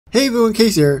Hey everyone,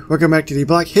 Case here. Welcome back to the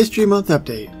Black History Month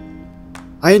update.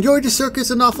 I enjoyed the circus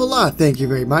an awful lot, thank you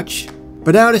very much.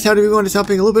 But now it's time to move on to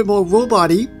something a little bit more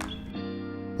robot-y.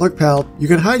 Look pal, you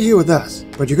can hide here with us,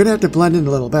 but you're gonna have to blend in a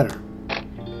little better.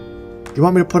 You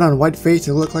want me to put on a white face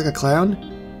and look like a clown?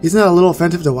 Isn't that a little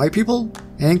offensive to white people?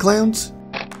 And clowns?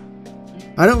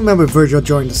 I don't remember Virgil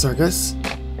joining the circus.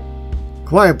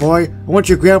 Quiet boy, I want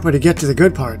your grandpa to get to the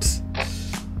good parts.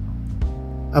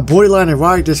 A borderline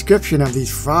erotic description of these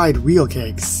fried wheel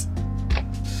cakes.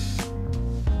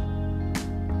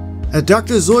 As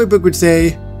Dr. Zoidberg would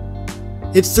say,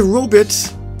 it's the robot.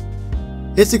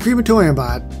 It's the Crematorium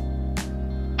Bot.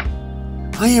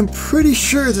 I am pretty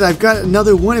sure that I've got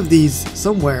another one of these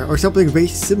somewhere, or something very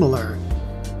similar.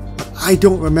 But I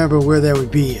don't remember where that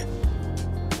would be.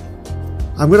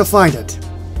 I'm gonna find it.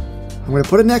 I'm gonna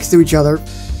put it next to each other,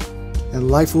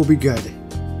 and life will be good.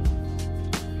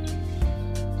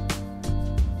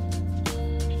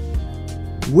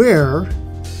 Where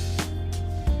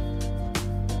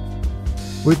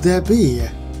would that be?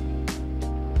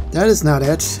 That is not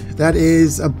it. That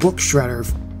is a book shredder.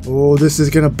 Oh, this is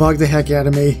gonna bug the heck out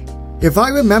of me. If I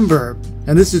remember,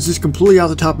 and this is just completely off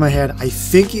the top of my head, I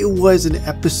think it was an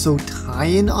episode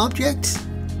tie-in object?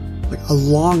 Like a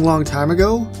long time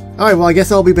ago? Alright, well I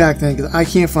guess I'll be back then, because I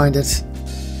can't find it.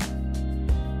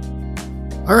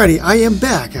 Alrighty, I am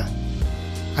back.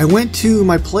 I went to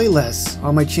my playlist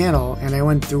on my channel and I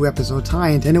went through episode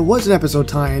tie-ins, and it was an episode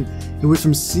tie-in. It was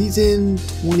from season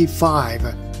 25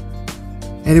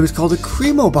 and it was called a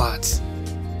Cremobot,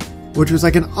 which was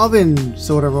like an oven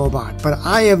sort of robot, but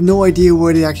I have no idea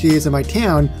what it actually is in my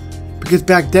town, because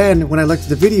back then when I looked at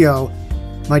the video,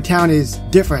 my town is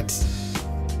different.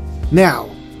 Now,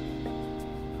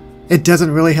 it doesn't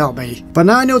really help me, but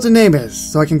now I know what the name is,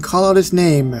 so I can call out its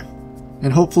name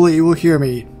and hopefully it will hear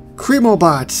me.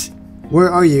 Cremobot,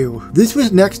 where are you? This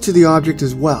was next to the object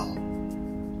as well.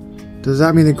 Does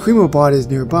that mean the Cremobot is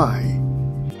nearby?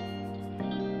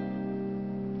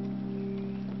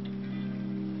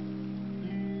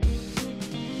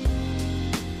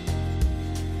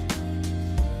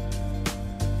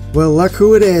 Well, look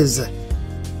who it is.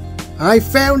 I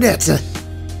found it!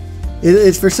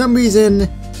 It's for some reason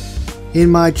in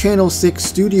my Channel 6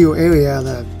 studio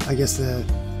area, I guess the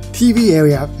TV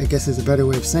area, I guess is a better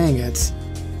way of saying it.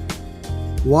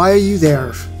 Why are you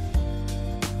there?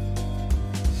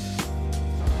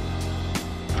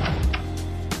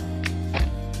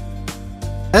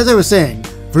 As I was saying,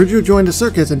 Virgil joined the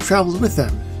circus and travels with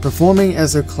them, performing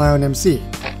as their clown MC.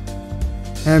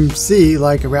 MC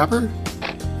like a rapper?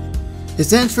 It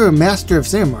stands for Master of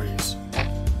Ceremonies.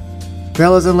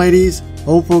 Fellas and ladies,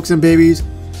 old folks and babies,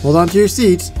 hold on to your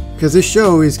seats, because this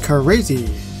show is crazy.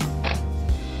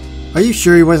 Are you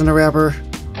sure he wasn't a rapper?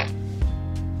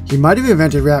 He might have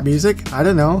invented rap music, I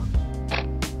don't know.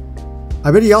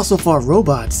 I bet he also fought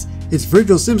robots. It's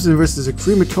Virgil Simpson versus a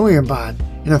Crematorium Bot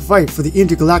in a fight for the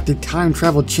Intergalactic Time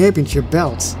Travel Championship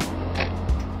belt.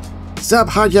 Stop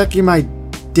hijacking my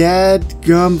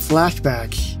dadgum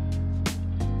flashback.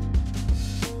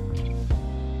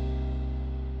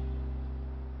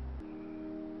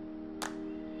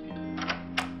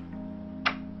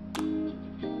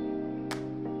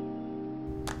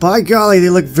 By golly,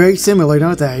 they look very similar,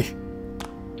 don't they?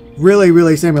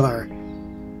 Really similar.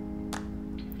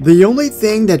 The only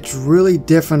thing that's really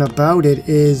different about it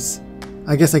is,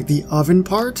 I guess, like the oven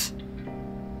part.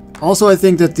 Also, I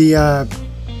think that the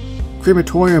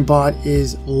Crematorium Bot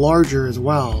is larger as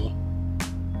well.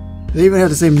 They even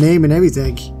have the same name and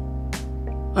everything.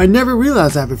 I never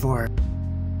realized that before.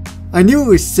 I knew it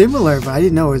was similar, but I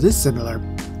didn't know it was this similar.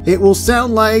 It will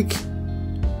sound like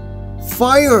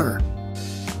fire!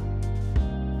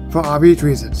 For obvious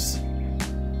reasons.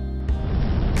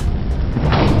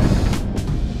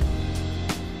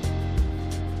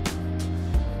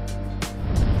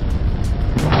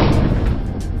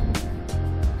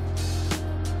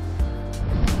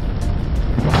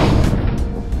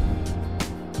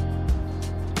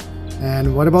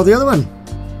 And what about the other one?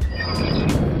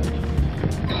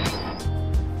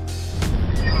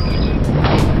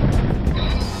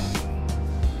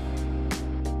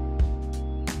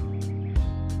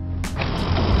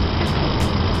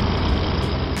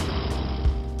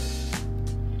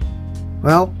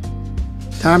 Well,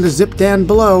 time to zip down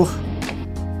below.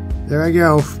 There I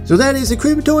go. So that is the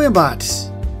Crematorium Bot,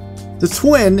 the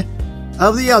twin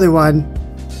of the other one.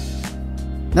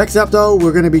 Next up though,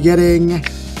 we're going to be getting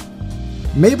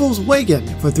Mabel's Wagon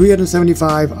for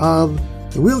 375 of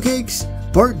the Wheel Cakes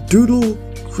Bart Doodle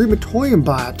Crematorium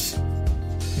Bot.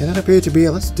 And that appears to be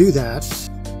it. Let's do that.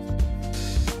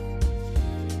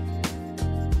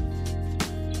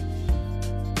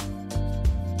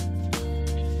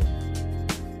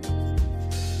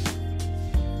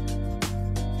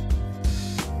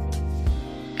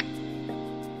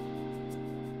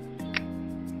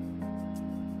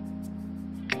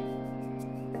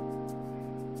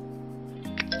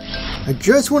 I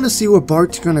just want to see where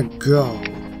Bart's gonna go.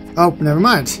 Oh, never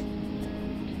mind.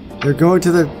 They're going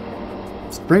to the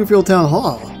Springfield Town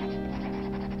Hall.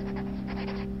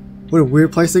 What a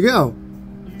weird place to go.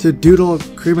 To doodle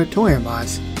Crematorium Bot.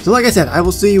 So like I said, I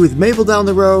will see you with Mabel down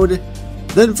the road,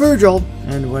 then Virgil,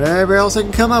 and whatever else I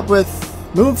can come up with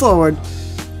moving forward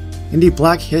in the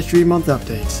Black History Month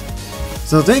updates.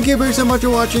 So thank you very so much for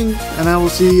watching, and I will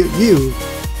see you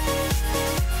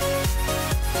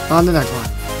on the next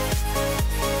one.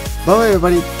 Bye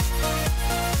everybody.